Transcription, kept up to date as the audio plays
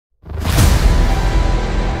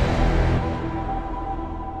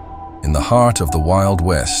in the heart of the Wild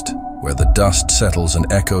West, where the dust settles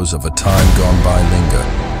and echoes of a time gone by linger,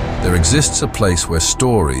 there exists a place where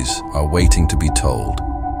stories are waiting to be told.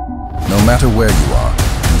 No matter where you are,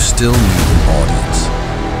 you still need an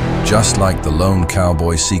audience. Just like the lone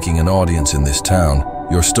cowboy seeking an audience in this town,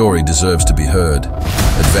 your story deserves to be heard.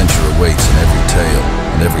 Adventure awaits in every tale,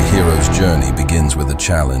 and every hero's journey begins with a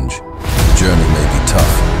challenge. The journey may be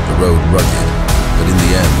tough, the road rugged, but in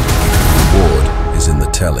the end, the reward is in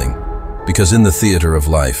the telling. Because in the theater of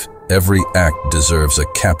life, every act deserves a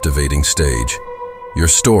captivating stage. Your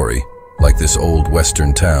story, like this old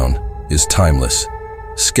western town, is timeless.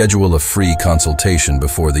 Schedule a free consultation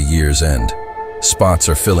before the year's end. Spots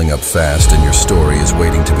are filling up fast and your story is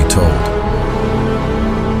waiting to be told.